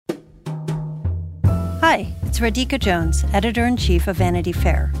Hi, it's Radhika Jones, editor-in-chief of Vanity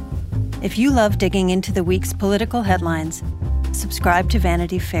Fair. If you love digging into the week's political headlines, subscribe to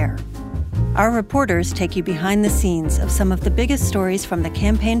Vanity Fair. Our reporters take you behind the scenes of some of the biggest stories from the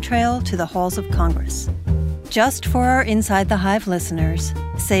campaign trail to the halls of Congress. Just for our Inside the Hive listeners,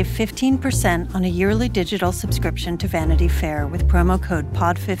 save 15% on a yearly digital subscription to Vanity Fair with promo code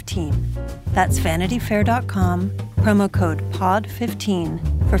POD15. That's vanityfair.com, promo code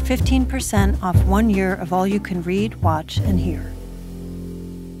POD15 for 15% off 1 year of all you can read, watch, and hear.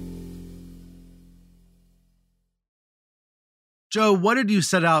 Joe, what did you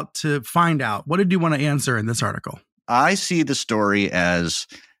set out to find out? What did you want to answer in this article? I see the story as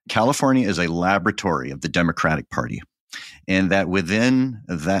California is a laboratory of the Democratic Party, and that within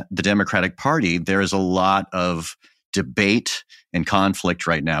the Democratic Party, there is a lot of debate and conflict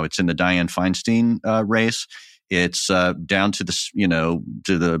right now. It's in the Dianne Feinstein race. It's down to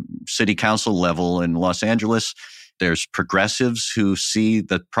the city council level in Los Angeles. There's progressives who see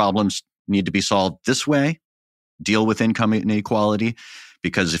that problems need to be solved this way. Deal with income inequality,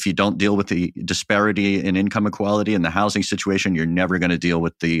 because if you don't deal with the disparity in income equality and the housing situation, you're never going to deal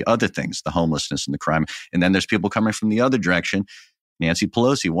with the other things, the homelessness and the crime. And then there's people coming from the other direction. Nancy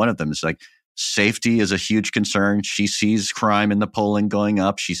Pelosi, one of them, is like, safety is a huge concern. She sees crime in the polling going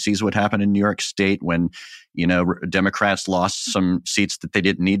up. She sees what happened in New York State when, Democrats lost some seats that they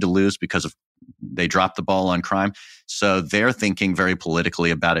didn't need to lose because they dropped the ball on crime. So they're thinking very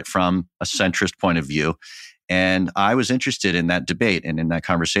politically about it from a centrist point of view. And I was interested in that debate and in that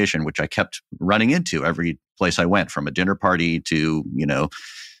conversation, which I kept running into every place I went, from a dinner party to,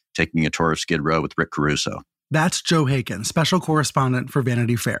 taking a tour of Skid Row with Rick Caruso. That's Joe Hagan, special correspondent for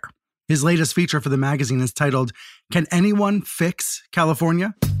Vanity Fair. His latest feature for the magazine is titled, "Can Anyone Fix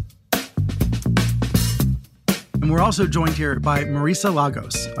California?" And we're also joined here by Marisa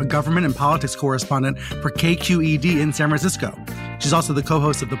Lagos, a government and politics correspondent for KQED in San Francisco. She's also the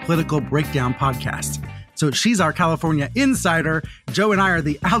co-host of the Political Breakdown podcast. So she's our California insider. Joe and I are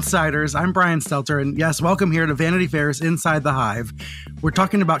the outsiders. I'm Brian Stelter. And yes, welcome here to Vanity Fair's Inside the Hive. We're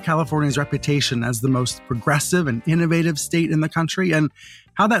talking about California's reputation as the most progressive and innovative state in the country, and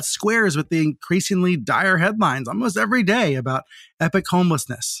how that squares with the increasingly dire headlines almost every day about epic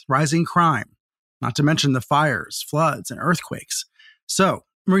homelessness, rising crime, not to mention the fires, floods, and earthquakes. So,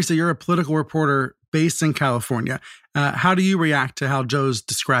 Marisa, you're a political reporter based in California. How do you react to how Joe's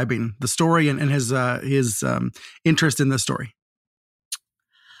describing the story and his interest in the story?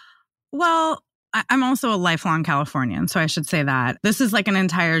 Well, I'm also a lifelong Californian, so I should say that. This is like an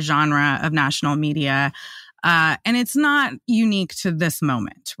entire genre of national media, and it's not unique to this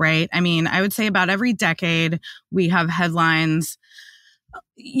moment, right? I mean, I would say about every decade we have headlines.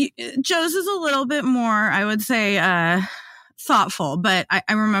 Joe's is a little bit more, I would say, thoughtful, but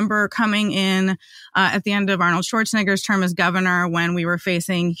I remember coming in at the end of Arnold Schwarzenegger's term as governor when we were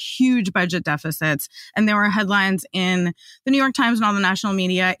facing huge budget deficits, and there were headlines in the New York Times and all the national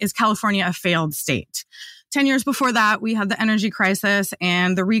media, "Is California a failed state?" 10 years before that, we had the energy crisis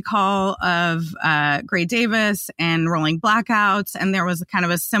and the recall of Gray Davis and rolling blackouts, and there was kind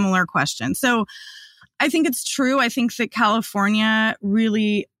of a similar question. So I think it's true. I think that California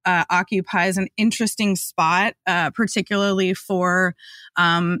really occupies an interesting spot, particularly for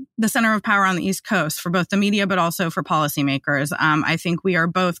the center of power on the East Coast, for both the media, but also for policymakers. I think we are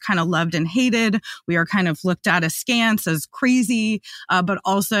both kind of loved and hated. We are kind of looked at askance as crazy, but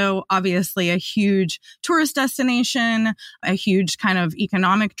also obviously a huge tourist destination, a huge kind of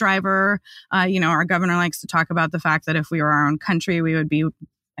economic driver. Our governor likes to talk about the fact that if we were our own country, we would be,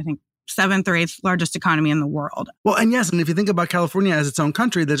 I think, 7th or 8th largest economy in the world. Well, and yes, and if you think about California as its own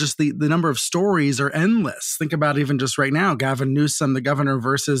country, there's just the number of stories are endless. Think about even just right now, Gavin Newsom, the governor,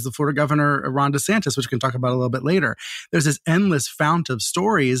 versus the Florida governor, Ron DeSantis, which we can talk about a little bit later. There's this endless fount of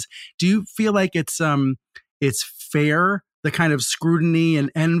stories. Do you feel like it's fair, the kind of scrutiny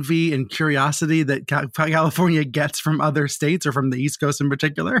and envy and curiosity that California gets from other states or from the East Coast in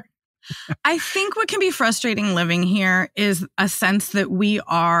particular? I think what can be frustrating living here is a sense that we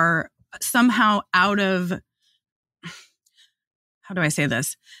are somehow out of, how do I say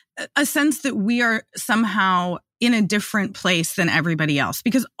this? A sense that we are somehow in a different place than everybody else,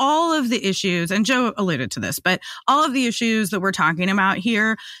 because all of the issues, and Joe alluded to this, but all of the issues that we're talking about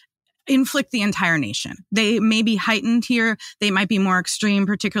here inflict the entire nation. They may be heightened here. They might be more extreme,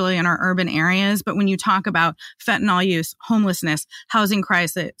 particularly in our urban areas. But when you talk about fentanyl use, homelessness, housing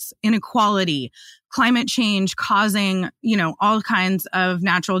crisis, inequality, climate change causing, all kinds of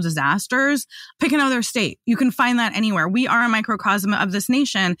natural disasters, pick another state. You can find that anywhere. We are a microcosm of this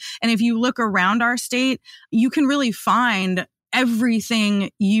nation. And if you look around our state, you can really find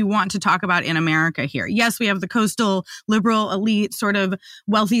everything you want to talk about in America here. Yes, we have the coastal liberal elite sort of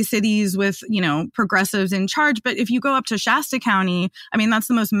wealthy cities with, progressives in charge. But if you go up to Shasta County, I mean, that's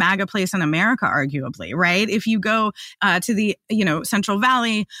the most MAGA place in America, arguably, right? If you go to the, Central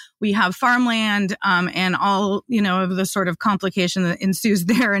Valley, we have farmland and all, of the sort of complication that ensues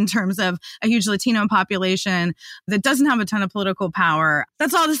there in terms of a huge Latino population that doesn't have a ton of political power.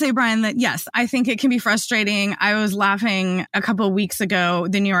 That's all to say, Brian, that yes, I think it can be frustrating. I was laughing a couple of weeks ago.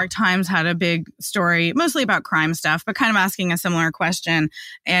 The New York Times had a big story, mostly about crime stuff, but kind of asking a similar question.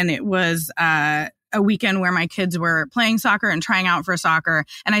 And it was a weekend where my kids were playing soccer and trying out for soccer.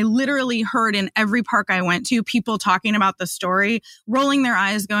 And I literally heard in every park I went to, people talking about the story, rolling their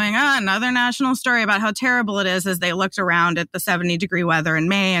eyes going, another national story about how terrible it is, as they looked around at the 70-degree weather in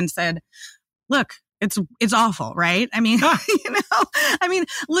May and said, look, it's awful, right? I mean,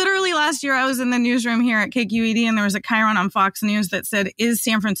 literally last year I was in the newsroom here at KQED and there was a chyron on Fox News that said, is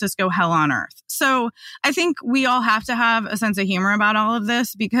San Francisco hell on earth? So I think we all have to have a sense of humor about all of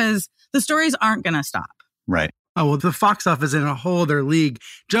this because the stories aren't going to stop. Right. Oh, well, the Fox stuff is in a whole other league.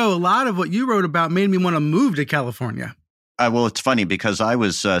 Joe, a lot of what you wrote about made me want to move to California. Well, it's funny because I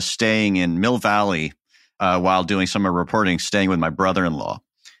was staying in Mill Valley while doing summer reporting, staying with my brother-in-law.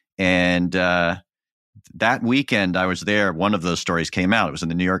 And that weekend I was there, one of those stories came out. It was in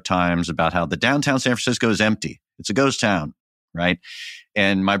the New York Times about how the downtown San Francisco is empty. It's a ghost town, right?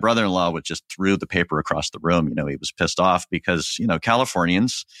 And my brother-in-law would just threw the paper across the room. He was pissed off because,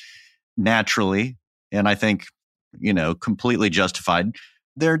 Californians naturally, and I think, completely justified,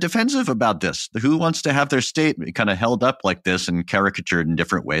 they're defensive about this. Who wants to have their state kind of held up like this and caricatured in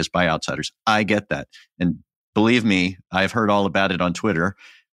different ways by outsiders? I get that. And believe me, I've heard all about it on Twitter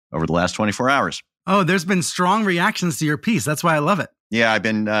over the last 24 hours. Oh, there's been strong reactions to your piece. That's why I love it. Yeah, I've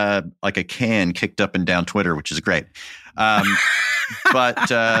been like a can kicked up and down Twitter, which is great.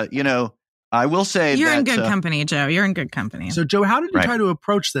 But, I will say you're in good company, Joe. You're in good company. So, Joe, how did you try to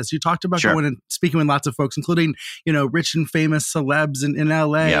approach this? You talked about going and speaking with lots of folks, including, rich and famous celebs in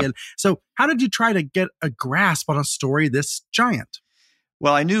LA. Yep. And so how did you try to get a grasp on a story this giant?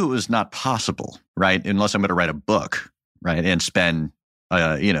 Well, I knew it was not possible, right? Unless I'm going to write a book, right? And spend,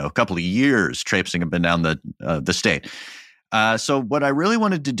 a couple of years traipsing up and down the state. So what I really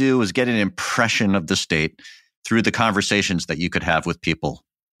wanted to do was get an impression of the state through the conversations that you could have with people,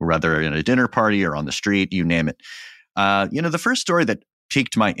 whether in a dinner party or on the street, you name it. The first story that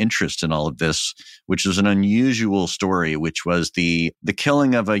piqued my interest in all of this, which was an unusual story, which was the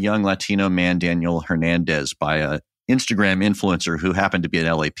killing of a young Latino man, Daniel Hernandez, by an Instagram influencer who happened to be an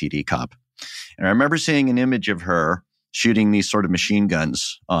LAPD cop. And I remember seeing an image of her shooting these sort of machine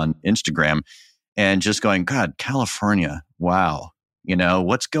guns on Instagram and just going, God, California, wow.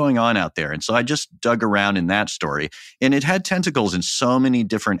 What's going on out there? And so I just dug around in that story, and it had tentacles in so many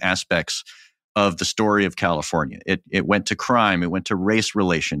different aspects of the story of California. It went to crime. It went to race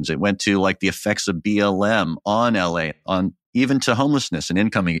relations. It went to like the effects of BLM on LA, on even to homelessness and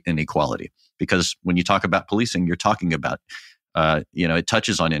income inequality. Because when you talk about policing, you're talking about, it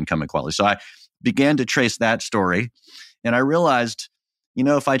touches on income inequality. So I began to trace that story, and I realized,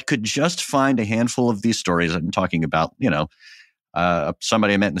 if I could just find a handful of these stories, I'm talking about,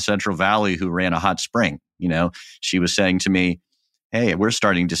 somebody I met in the Central Valley who ran a hot spring, she was saying to me, hey, we're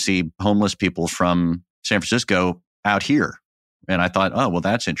starting to see homeless people from San Francisco out here. And I thought, oh, well,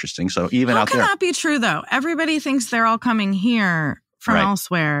 that's interesting. So even out there. How can that be true, though? Everybody thinks they're all coming here from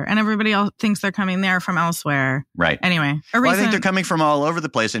elsewhere, and everybody else thinks they're coming there from elsewhere. Right. Anyway. I think they're coming from all over the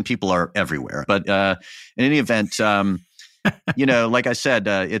place, and people are everywhere. But in any event, like I said,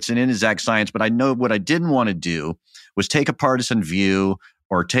 it's an inexact science, but I know what I didn't want to do was take a partisan view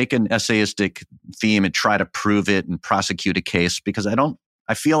or take an essayistic theme and try to prove it and prosecute a case, because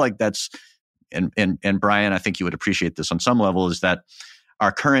I feel like that's, and Brian, I think you would appreciate this on some level, is that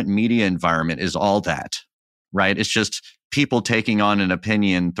our current media environment is all that, right? It's just people taking on an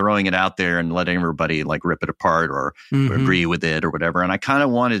opinion, throwing it out there and letting everybody like rip it apart or agree with it or whatever. And I kind of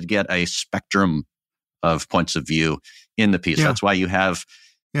wanted to get a spectrum of points of view in the piece. Yeah. That's why you have,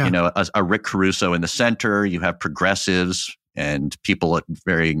 a Rick Caruso in the center. You have progressives and people at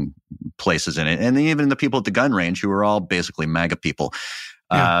varying places in it. And even the people at the gun range who are all basically MAGA people,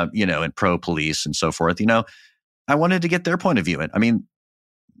 and pro-police and so forth. I wanted to get their point of view. I mean,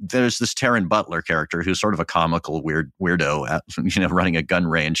 there's this Taryn Butler character who's sort of a comical weirdo at, running a gun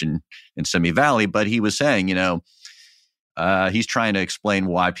range in Simi Valley. But he was saying, he's trying to explain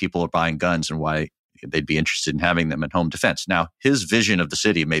why people are buying guns and why they'd be interested in having them in home defense. Now, his vision of the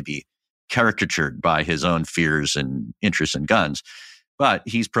city may be caricatured by his own fears and interests in guns, but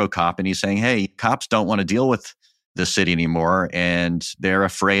he's pro-cop and he's saying, hey, cops don't want to deal with the city anymore, and they're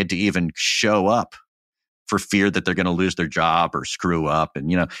afraid to even show up for fear that they're going to lose their job or screw up. And,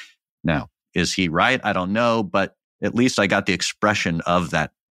 now, is he right? I don't know, but at least I got the expression of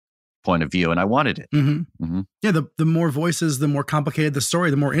that point of view, and I wanted it. Mm-hmm. Mm-hmm. Yeah, the more voices, the more complicated the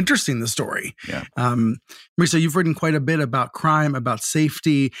story, the more interesting the story. Yeah. Marisa, you've written quite a bit about crime, about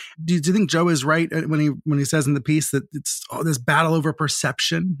safety. Do you think Joe is right when he says in the piece that it's this battle over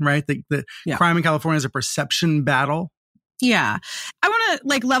perception, right? That crime in California is a perception battle? Yeah. I want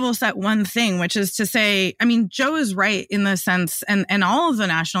to level set one thing, which is to say, Joe is right in the sense, and all of the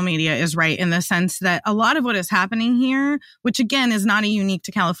national media is right in the sense that a lot of what is happening here, which again is not a unique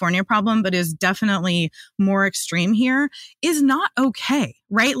to California problem, but is definitely more extreme here, is not okay,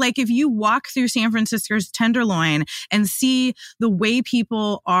 right? If you walk through San Francisco's Tenderloin and see the way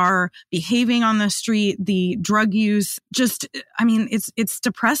people are behaving on the street, the drug use, it's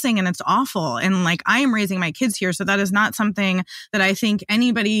depressing and it's awful. And I am raising my kids here, so that is not something that I think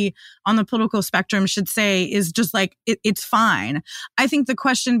anybody on the political spectrum should say is just it's fine. I think the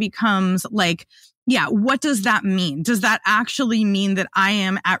question becomes what does that mean? Does that actually mean that I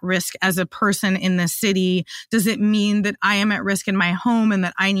am at risk as a person in the city? Does it mean that I am at risk in my home and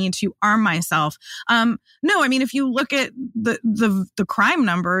that I need to arm myself? No, if you look at the crime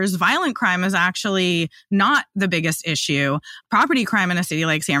numbers, violent crime is actually not the biggest issue. Property crime in a city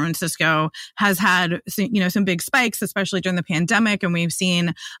like San Francisco has had, some big spikes, especially during the pandemic. And we've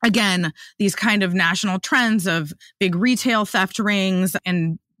seen, again, these kind of national trends of big retail theft rings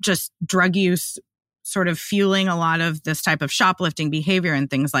and just drug use sort of fueling a lot of this type of shoplifting behavior and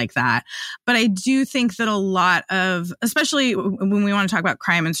things like that. But I do think that a lot of, especially when we want to talk about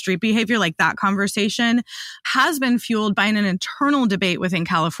crime and street behavior, that conversation has been fueled by an internal debate within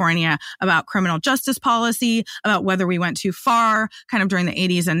California about criminal justice policy, about whether we went too far. Kind of during the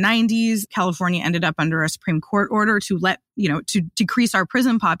 80s and 90s, California ended up under a Supreme Court order to to decrease our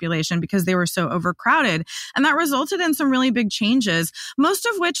prison population because they were so overcrowded. And that resulted in some really big changes, most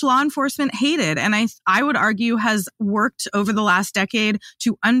of which law enforcement hated. And I would argue has worked over the last decade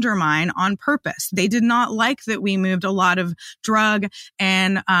to undermine on purpose. They did not like that we moved a lot of drug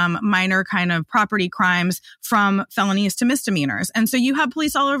and minor kind of property crimes from felonies to misdemeanors. And so you have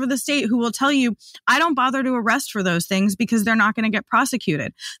police all over the state who will tell you, I don't bother to arrest for those things because they're not going to get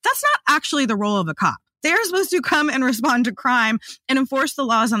prosecuted. That's not actually the role of a cop. They're supposed to come and respond to crime and enforce the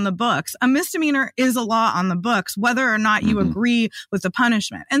laws on the books. A misdemeanor is a law on the books, whether or not you agree with the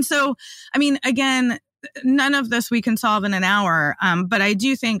punishment. And so, again, none of this we can solve in an hour. But I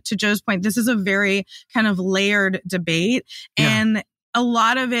do think, to Joe's point, this is a very kind of layered debate. Yeah. And a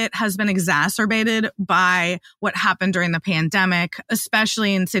lot of it has been exacerbated by what happened during the pandemic,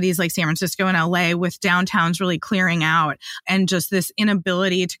 especially in cities like San Francisco and LA, with downtowns really clearing out and just this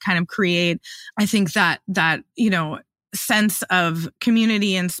inability to kind of create, I think, that sense of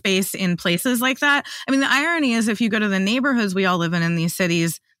community and space in places like that. The irony is, if you go to the neighborhoods we all live in these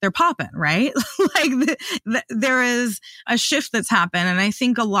cities, they're popping, right? There is a shift that's happened. And I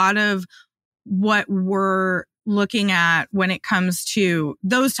think a lot of what we're looking at when it comes to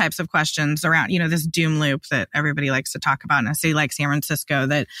those types of questions around, this doom loop that everybody likes to talk about in a city like San Francisco,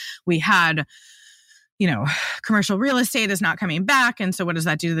 that we had, commercial real estate is not coming back. And so what does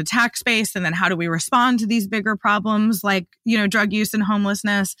that do to the tax base? And then how do we respond to these bigger problems like, drug use and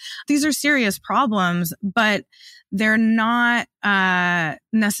homelessness? These are serious problems, but they're not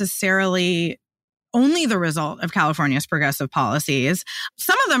necessarily only the result of California's progressive policies.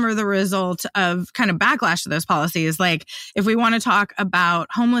 Some of them are the result of kind of backlash to those policies. If we want to talk about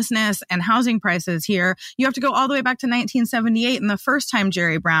homelessness and housing prices here, you have to go all the way back to 1978 and the first time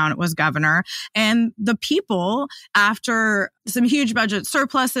Jerry Brown was governor. And the people, after some huge budget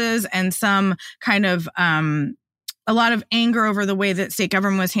surpluses and some kind of a lot of anger over the way that state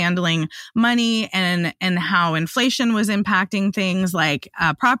government was handling money and how inflation was impacting things like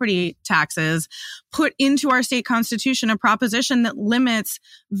property taxes, put into our state constitution a proposition that limits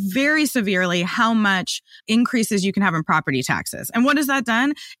very severely how much increases you can have in property taxes. And what has that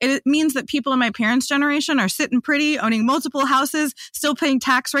done? It means that people in my parents' generation are sitting pretty, owning multiple houses, still paying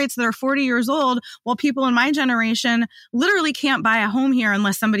tax rates that are 40 years old, while people in my generation literally can't buy a home here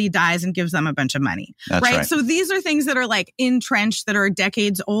unless somebody dies and gives them a bunch of money. That's right. So these are things that are entrenched, that are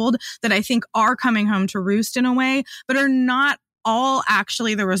decades old, that I think are coming home to roost in a way, but are not all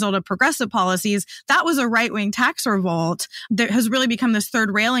actually the result of progressive policies. That was a right-wing tax revolt that has really become this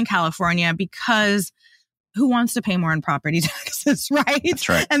third rail in California because who wants to pay more in property taxes, right? That's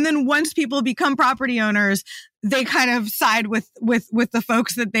right. And then once people become property owners, they kind of side with the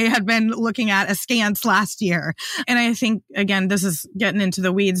folks that they had been looking at askance last year. And I think, again, this is getting into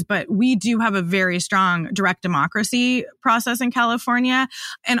the weeds, but we do have a very strong direct democracy process in California.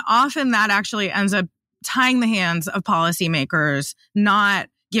 And often that actually ends up tying the hands of policymakers, not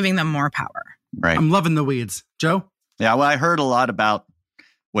giving them more power. Right. I'm loving the weeds. Joe? Yeah, well, I heard a lot about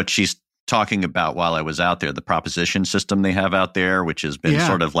what she's talking about while I was out there, the proposition system they have out there, which has been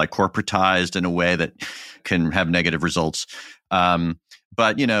sort of like corporatized in a way that can have negative results. But,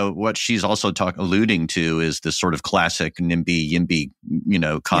 what she's also alluding to is this sort of classic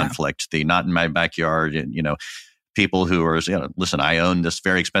NIMBY-YIMBY, conflict, the not in my backyard, people who are, listen, I own this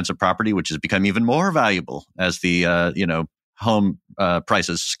very expensive property, which has become even more valuable as the, home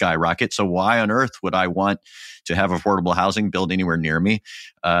prices skyrocket. So why on earth would I want to have affordable housing built anywhere near me?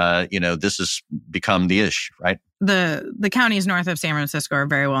 This has become the issue, right? The counties north of San Francisco are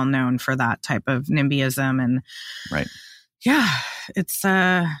very well known for that type of NIMBYism. And right. Yeah, it's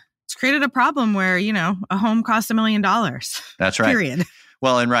created a problem where, a home costs $1 million. That's right. Period.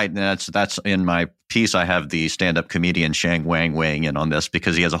 Well, and right, that's in my piece. I have the stand-up comedian Shang Wang weighing in on this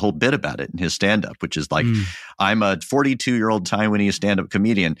because he has a whole bit about it in his stand-up, which is like, I'm a 42-year-old Taiwanese stand-up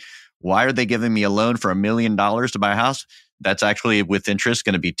comedian. Why are they giving me a loan for $1 million to buy a house? That's actually with interest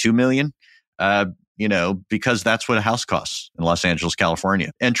going to be $2 million. Because that's what a house costs in Los Angeles, California,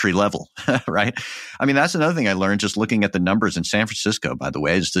 entry level, right? I mean, that's another thing I learned just looking at the numbers in San Francisco, by the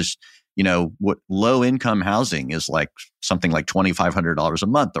way, is this, what low income housing is like something like $2,500 a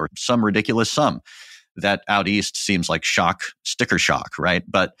month or some ridiculous sum. That out east seems like sticker shock, right?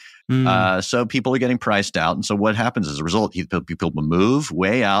 But so people are getting priced out. And so what happens as a result, people move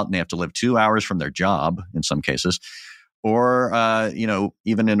way out and they have to live 2 hours from their job in some cases. Or,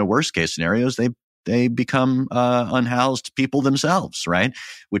 even in a worst case scenarios, they become unhoused people themselves, right?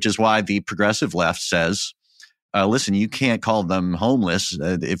 Which is why the progressive left says, listen, you can't call them homeless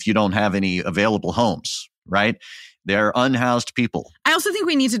if you don't have any available homes, right? They're unhoused people. I also think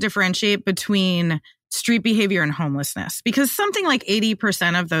we need to differentiate between street behavior and homelessness, because something like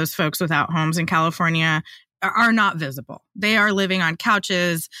 80% of those folks without homes in California are not visible. They are living on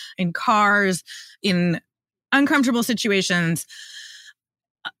couches, in cars, in uncomfortable situations.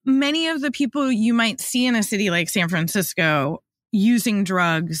 Many of the people you might see in a city like San Francisco using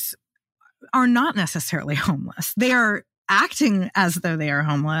drugs are not necessarily homeless. They are acting as though they are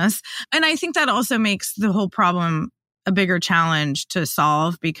homeless. And I think that also makes the whole problem a bigger challenge to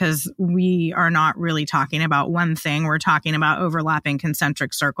solve, because we are not really talking about one thing. We're talking about overlapping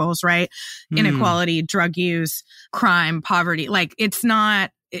concentric circles, right? Inequality, drug use, crime, poverty. Like it's not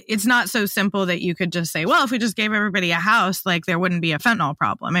so simple that you could just say, well, if we just gave everybody a house, like there wouldn't be a fentanyl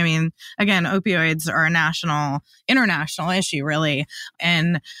problem. I mean, again, opioids are a international issue, really.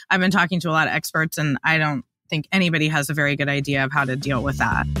 And I've been talking to a lot of experts, and I don't think anybody has a very good idea of how to deal with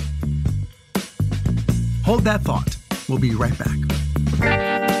that. Hold that thought. We'll be right back.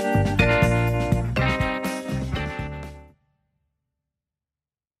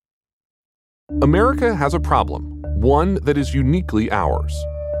 America has a problem, one that is uniquely ours.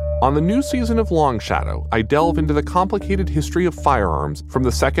 On the new season of Long Shadow, I delve into the complicated history of firearms from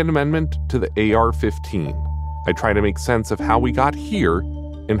the Second Amendment to the AR-15. I try to make sense of how we got here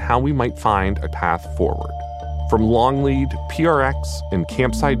and how we might find a path forward. From Longlead, PRX, and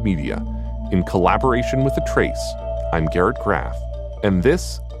Campside Media, in collaboration with The Trace, I'm Garrett Graff, and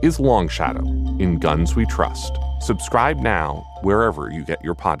this is Long Shadow, in Guns We Trust. Subscribe now wherever you get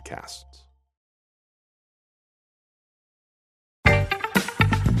your podcasts.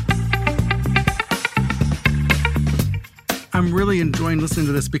 I'm really enjoying listening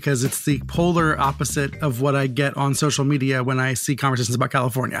to this because it's the polar opposite of what I get on social media when I see conversations about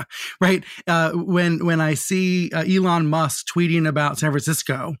California, right? When I see Elon Musk tweeting about San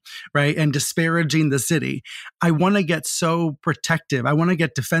Francisco, right, and disparaging the city, I want to get so protective. I want to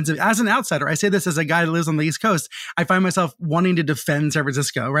get defensive. As an outsider, I say this as a guy that lives on the East Coast, I find myself wanting to defend San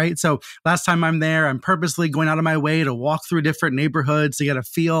Francisco, right? So last time I'm there, I'm purposely going out of my way to walk through different neighborhoods to get a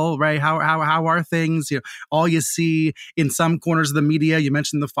feel, right? How are things? All you see in some corners of the media, you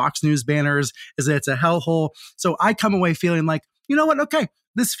mentioned the Fox News banners, is that it's a hellhole. So I come away feeling like, you know what? Okay,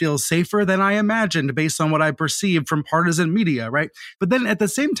 this feels safer than I imagined based on what I perceived from partisan media, right? But then at the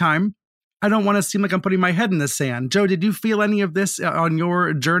same time, I don't want to seem like I'm putting my head in the sand. Joe, did you feel any of this on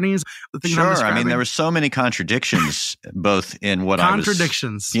your journeys? Sure. I mean, there were so many contradictions, both in what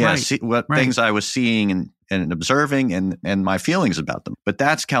contradictions, I was... right. Things I was seeing and observing and my feelings about them. But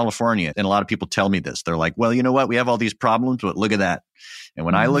that's California. And a lot of people tell me this. They're like, well, you know what? We have all these problems, but look at that. And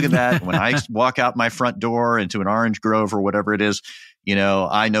when I look at that, when I walk out my front door into an orange grove or whatever it is,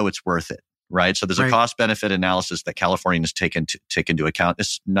 I know it's worth it. Right. So there's a cost benefit analysis that Californians take into account,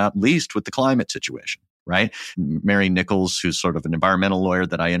 it's not least with the climate situation. Right. Mary Nichols, who's sort of an environmental lawyer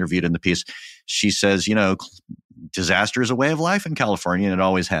that I interviewed in the piece, she says, disaster is a way of life in California, and it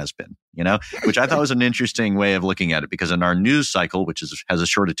always has been, which I thought was an interesting way of looking at it, because in our news cycle, which has a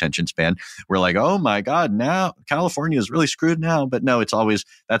short attention span, we're like, oh my God, now California is really screwed now. But no, it's always,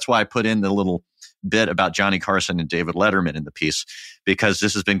 that's why I put in the little bit about Johnny Carson and David Letterman in the piece, because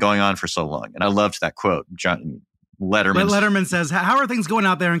this has been going on for so long. And I loved that quote. Letterman says, how are things going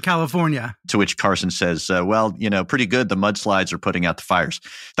out there in California? To which Carson says, well, pretty good. The mudslides are putting out the fires.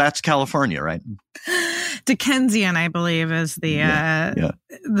 That's California, right? Dickensian, I believe, is the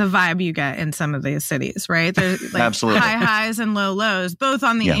vibe you get in some of these cities, right? There's like Absolutely. High highs and low lows, both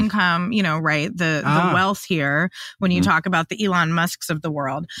on the income, right? The wealth here, when you talk about the Elon Musks of the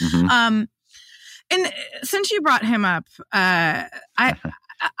world. And since you brought him up, I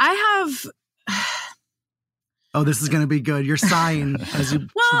have... Oh, this is going to be good. You're sighing as you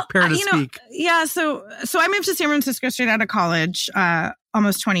prepare to speak. Yeah. So I moved to San Francisco straight out of college,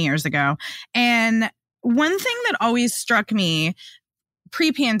 almost 20 years ago. And one thing that always struck me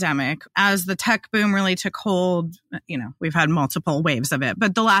pre-pandemic, as the tech boom really took hold, we've had multiple waves of it,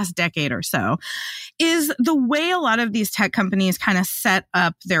 but the last decade or so, is the way a lot of these tech companies kind of set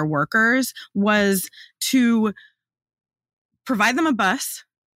up their workers was to provide them a bus,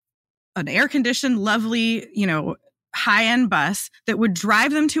 an air-conditioned, lovely, high-end bus that would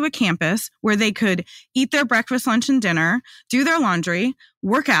drive them to a campus where they could eat their breakfast, lunch, and dinner, do their laundry,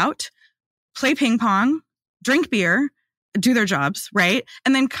 work out, play ping pong, drink beer, do their jobs, right?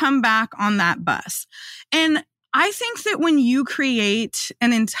 And then come back on that bus. And I think that when you create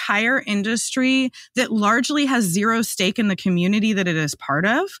an entire industry that largely has zero stake in the community that it is part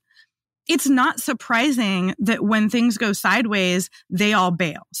of, it's not surprising that when things go sideways, they all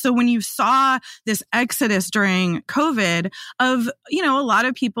bail. So when you saw this exodus during COVID of, a lot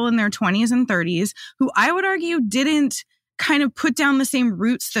of people in their 20s and 30s who I would argue didn't kind of put down the same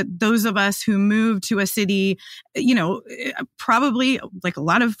roots that those of us who moved to a city, probably like a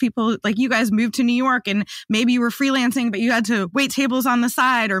lot of people like you guys moved to New York and maybe you were freelancing, but you had to wait tables on the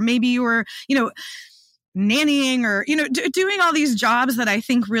side, or maybe you were, nannying or, doing all these jobs that I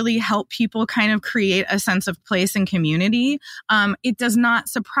think really help people kind of create a sense of place and community. It does not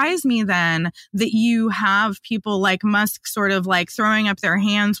surprise me then that you have people like Musk sort of like throwing up their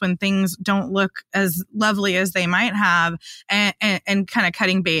hands when things don't look as lovely as they might have and kind of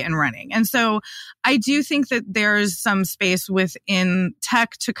cutting bait and running. And so I do think that there's some space within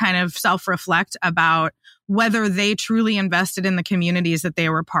tech to kind of self-reflect about whether they truly invested in the communities that they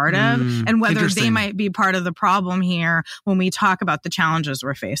were part of and whether they might be part of the problem here when we talk about the challenges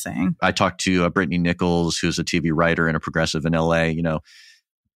we're facing. I talked to Brittany Nichols, who's a TV writer and a progressive in LA.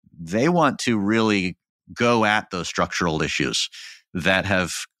 They want to really go at those structural issues that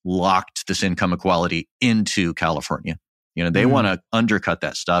have locked this income equality into California. They want to undercut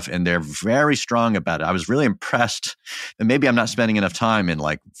that stuff, and they're very strong about it. I was really impressed, and maybe I'm not spending enough time in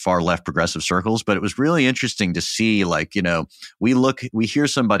like far left progressive circles, but it was really interesting to see, we hear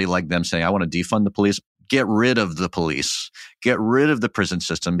somebody like them saying, I want to defund the police, get rid of the police, get rid of the prison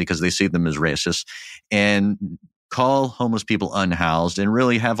system because they see them as racist, and call homeless people unhoused, and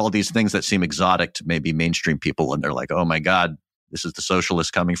really have all these things that seem exotic to maybe mainstream people. And they're like, oh my God, this is the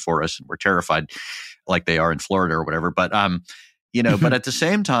socialists coming for us, and we're terrified, like they are in Florida or whatever. But, but at the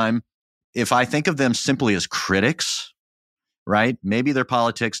same time, if I think of them simply as critics, right? Maybe their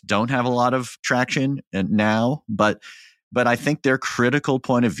politics don't have a lot of traction now, but I think their critical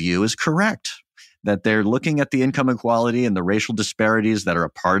point of view is correct, that they're looking at the income inequality and the racial disparities that are a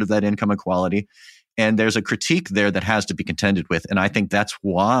part of that income inequality. And there's a critique there that has to be contended with. And I think that's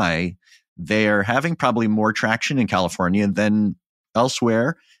why they're having probably more traction in California than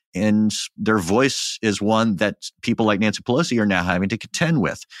elsewhere. And their voice is one that people like Nancy Pelosi are now having to contend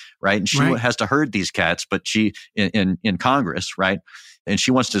with, right? And she has to herd these cats, but she in Congress, right? And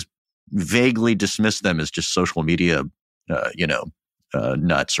she wants to vaguely dismiss them as just social media,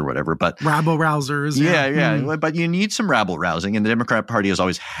 nuts or whatever. But rabble rousers, yeah. But you need some rabble rousing, and the Democrat Party has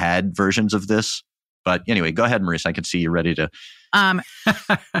always had versions of this. But anyway, go ahead, Marisa. I can see you're ready to. And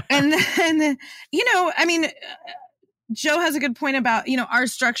then, Joe has a good point about, our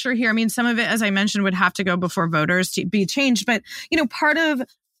structure here. I mean, some of it, as I mentioned, would have to go before voters to be changed. But, part of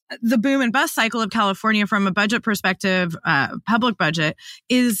the boom and bust cycle of California from a budget perspective, public budget,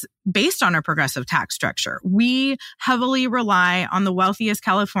 is based on a progressive tax structure. We heavily rely on the wealthiest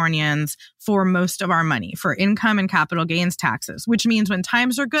Californians for most of our money, for income and capital gains taxes, which means when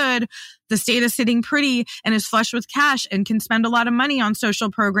times are good, the state is sitting pretty and is flush with cash and can spend a lot of money on social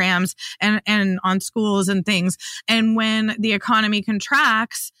programs and on schools and things. And when the economy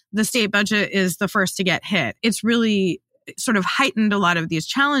contracts, the state budget is the first to get hit. It's really sort of heightened a lot of these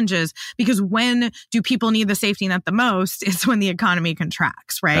challenges, because when do people need the safety net the most? It's when the economy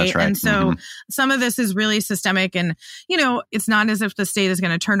contracts, right? That's right. And so some of this is really systemic, and, it's not as if the state is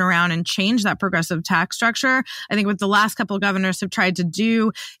going to turn around and change that progressive tax structure. I think what the last couple of governors have tried to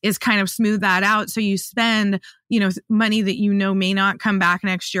do is kind of smooth that out. So you spend, money that may not come back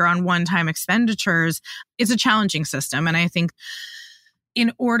next year on one-time expenditures. It's a challenging system. And I think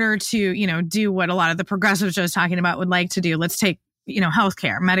in order to, do what a lot of the progressives I was talking about would like to do, let's take,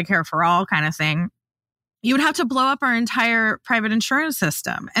 healthcare, Medicare for all kind of thing, you would have to blow up our entire private insurance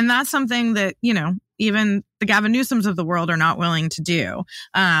system. And that's something that, even the Gavin Newsoms of the world are not willing to do.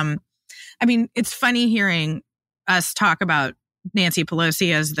 It's funny hearing us talk about Nancy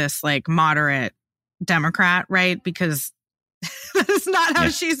Pelosi as this moderate Democrat, right? Because that is not how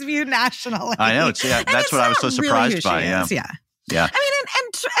she's viewed nationally. I know. That's what I was so surprised by. Yeah. Yeah.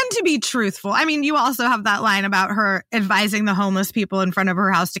 And to be truthful, you also have that line about her advising the homeless people in front of her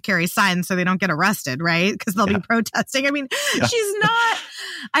house to carry signs so they don't get arrested, right? Because they'll be protesting. She's not,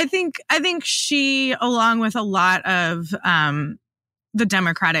 I think she, along with a lot of the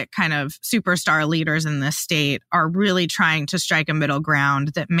Democratic kind of superstar leaders in this state, are really trying to strike a middle ground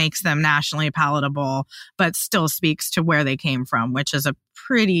that makes them nationally palatable, but still speaks to where they came from, which is a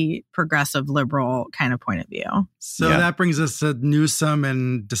pretty progressive liberal kind of point of view. So that brings us to Newsom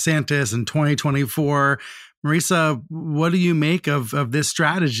and DeSantis in 2024. Marisa, what do you make of this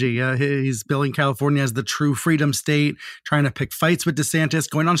strategy? He's billing California as the true freedom state, trying to pick fights with DeSantis,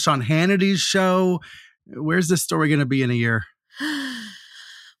 going on Sean Hannity's show. Where's this story going to be in a year?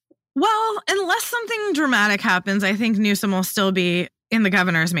 Well, unless something dramatic happens, I think Newsom will still be in the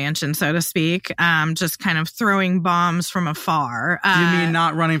governor's mansion, so to speak, just kind of throwing bombs from afar. You mean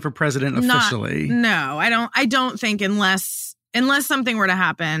not running for president officially? No, I don't think unless something were to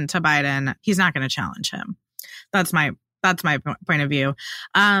happen to Biden, he's not going to challenge him. That's my point of view.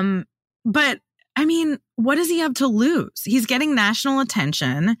 But what does he have to lose? He's getting national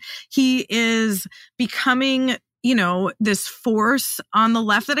attention. He is becoming, this force on the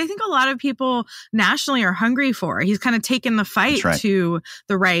left that I think a lot of people nationally are hungry for. He's kind of taken the fight to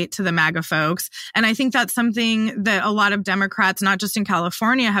the right, to the MAGA folks. And I think that's something that a lot of Democrats, not just in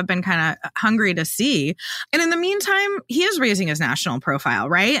California, have been kind of hungry to see. And in the meantime, he is raising his national profile,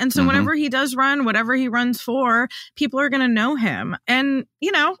 right? And so whenever he does run, whatever he runs for, people are going to know him. And,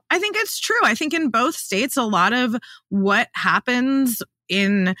 I think it's true. I think in both states, a lot of what happens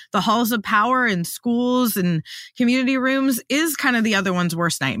in the halls of power in schools and community rooms is kind of the other one's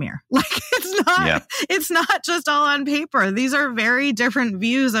worst nightmare. It's not just all on paper. These are very different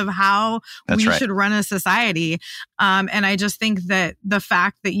views of how we should run a society. And I just think that the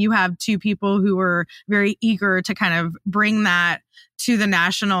fact that you have two people who are very eager to kind of bring that to the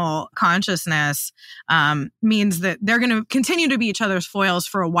national consciousness means that they're going to continue to be each other's foils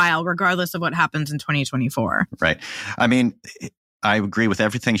for a while, regardless of what happens in 2024. Right. I agree with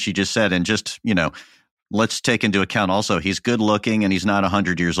everything she just said. And just, let's take into account also, he's good looking and he's not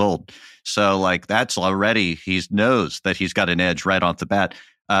 100 years old. So that's already, he knows that he's got an edge right off the bat.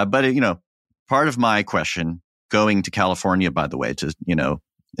 But part of my question going to California, by the way, to,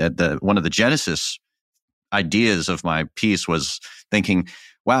 one of the genesis ideas of my piece was thinking,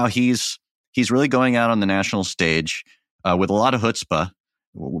 wow, he's really going out on the national stage with a lot of chutzpah.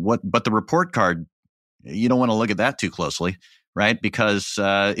 But the report card, you don't want to look at that too closely. Right? Because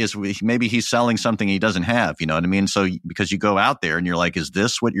maybe he's selling something he doesn't have, you know what I mean? So because you go out there and you're like, is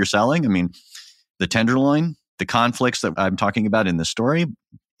this what you're selling? The tenderloin, the conflicts that I'm talking about in this story.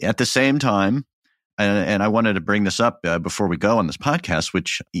 At the same time, and I wanted to bring this up before we go on this podcast,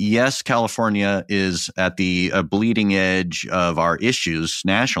 which, yes, California is at the bleeding edge of our issues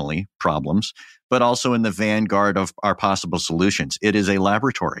nationally, problems, but also in the vanguard of our possible solutions. It is a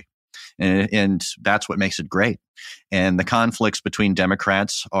laboratory. And that's what makes it great. And the conflicts between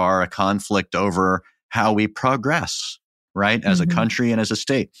Democrats are a conflict over how we progress, right? As a country and as a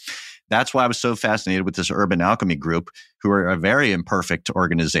state. That's why I was so fascinated with this Urban Alchemy group, who are a very imperfect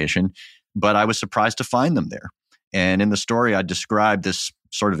organization, but I was surprised to find them there. And in the story, I described this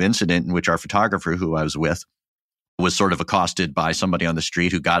sort of incident in which our photographer who I was with was sort of accosted by somebody on the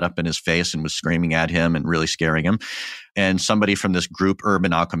street who got up in his face and was screaming at him and really scaring him. And somebody from this group,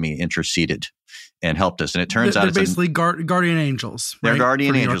 Urban Alchemy, interceded and helped us. And it turns out it's basically guardian angels. They're right?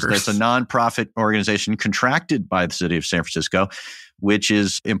 guardian For angels. That's a nonprofit organization contracted by the city of San Francisco, which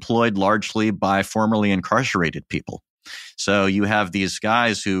is employed largely by formerly incarcerated people. So you have these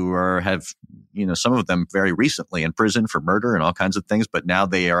guys who have, some of them very recently in prison for murder and all kinds of things, but now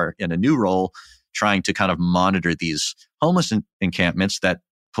they are in a new role trying to kind of monitor these homeless encampments that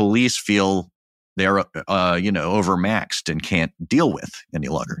police feel they're, overmaxed and can't deal with any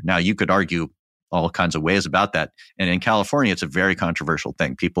longer. Now, you could argue all kinds of ways about that. And in California, it's a very controversial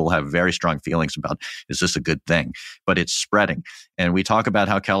thing. People have very strong feelings about, is this a good thing? But it's spreading. And we talk about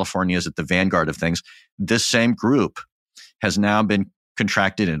how California is at the vanguard of things. This same group has now been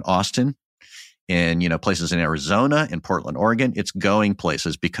contracted in Austin, in places in Arizona, in Portland, Oregon. It's going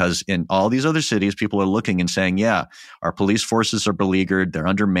places because in all these other cities, people are looking and saying, yeah, our police forces are beleaguered, they're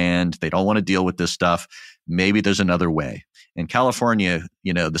undermanned, they don't want to deal with this stuff. Maybe there's another way. In California,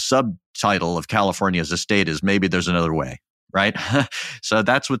 the subtitle of California as a state is maybe there's another way, right? So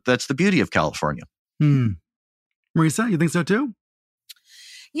that's the beauty of California. Marisa, you think so too?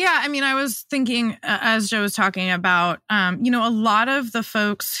 Yeah, I mean, I was thinking, as Joe was talking about, a lot of the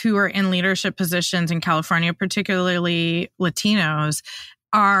folks who are in leadership positions in California, particularly Latinos,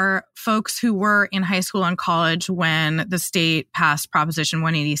 are folks who were in high school and college when the state passed Proposition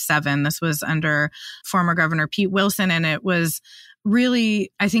 187. This was under former Governor Pete Wilson, and it was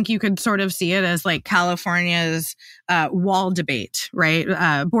really, I think you could sort of see it as like California's wall debate, right?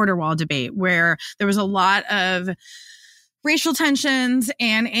 Border wall debate, where there was a lot of racial tensions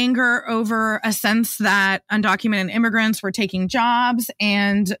and anger over a sense that undocumented immigrants were taking jobs,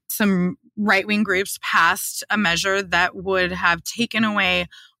 and some right-wing groups passed a measure that would have taken away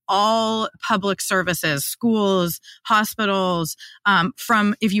all public services, schools, hospitals,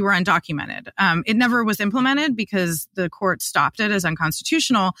 from if you were undocumented. It never was implemented because the court stopped it as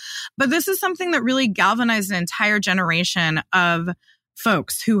unconstitutional. But this is something that really galvanized an entire generation of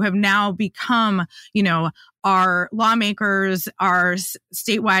folks who have now become, our lawmakers, our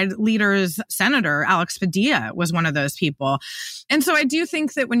statewide leaders. Senator Alex Padilla was one of those people. And so I do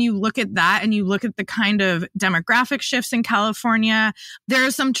think that when you look at that and you look at the kind of demographic shifts in California, there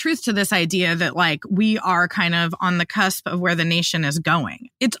is some truth to this idea that we are kind of on the cusp of where the nation is going.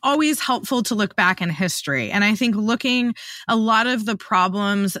 It's always helpful to look back in history. And I think looking a lot of the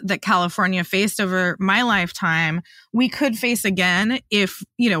problems that California faced over my lifetime, we could face again if,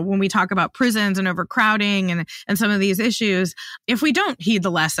 when we talk about prisons and overcrowding and some of these issues, if we don't heed the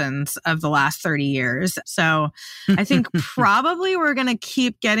lessons of the last 30 years. So I think probably we're going to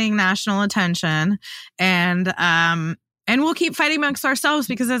keep getting national attention, and we'll keep fighting amongst ourselves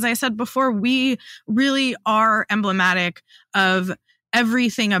because, as I said before, we really are emblematic of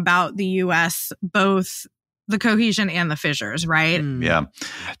everything about the U.S., both the cohesion and the fissures, right? Yeah.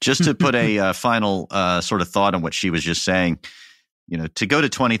 Just to put a final sort of thought on what she was just saying, to go to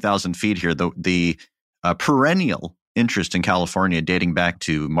 20,000 feet here, the perennial interest in California dating back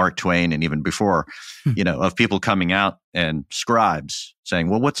to Mark Twain and even before, of people coming out and scribes saying,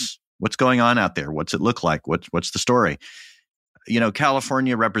 well, what's going on out there? What's it look like? What's the story?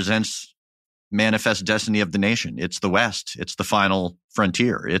 California represents manifest destiny of the nation. It's the West. It's the final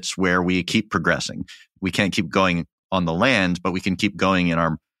frontier. It's where we keep progressing. We can't keep going on the land, but we can keep going in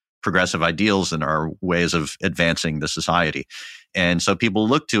our progressive ideals and our ways of advancing the society. And so people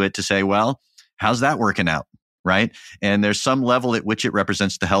look to it to say, well, how's that working out, right? And there's some level at which it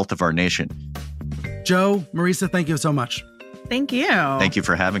represents the health of our nation. Joe, Marisa, thank you so much. Thank you. Thank you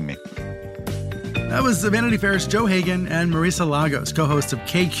for having me. That was Vanity Fair's Joe Hagan and Marisa Lagos, co-hosts of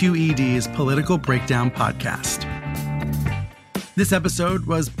KQED's Political Breakdown podcast. This episode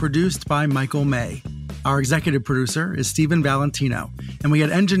was produced by Michael May. Our executive producer is Stephen Valentino, and we had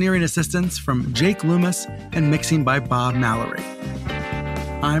engineering assistance from Jake Loomis and mixing by Bob Mallory.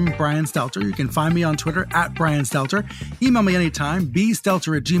 I'm Brian Stelter. You can find me on Twitter at Brian Stelter. Email me anytime,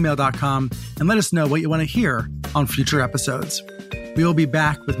 bstelter@gmail.com, and let us know what you want to hear on future episodes. We will be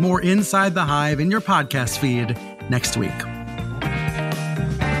back with more Inside the Hive in your podcast feed next week.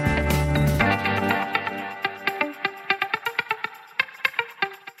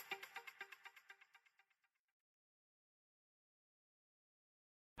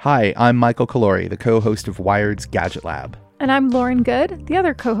 Hi, I'm Michael Calori, the co-host of Wired's Gadget Lab. And I'm Lauren Good, the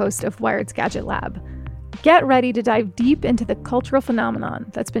other co-host of Wired's Gadget Lab. Get ready to dive deep into the cultural phenomenon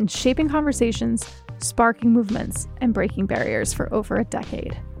that's been shaping conversations, sparking movements, and breaking barriers for over a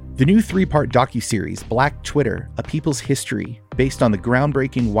decade. The new 3-part docuseries, Black Twitter, A People's History, based on the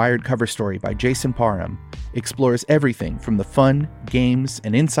groundbreaking Wired cover story by Jason Parham, explores everything from the fun, games,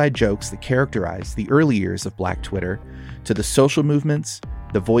 and inside jokes that characterized the early years of Black Twitter to the social movements,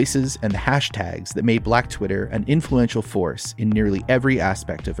 the voices, and the hashtags that made Black Twitter an influential force in nearly every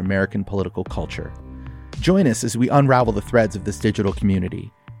aspect of American political culture. Join us as we unravel the threads of this digital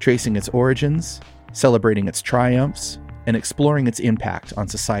community, tracing its origins, celebrating its triumphs, and exploring its impact on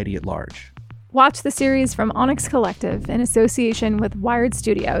society at large. Watch the series from Onyx Collective in association with Wired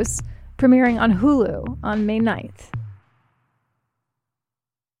Studios, premiering on Hulu on May 9th.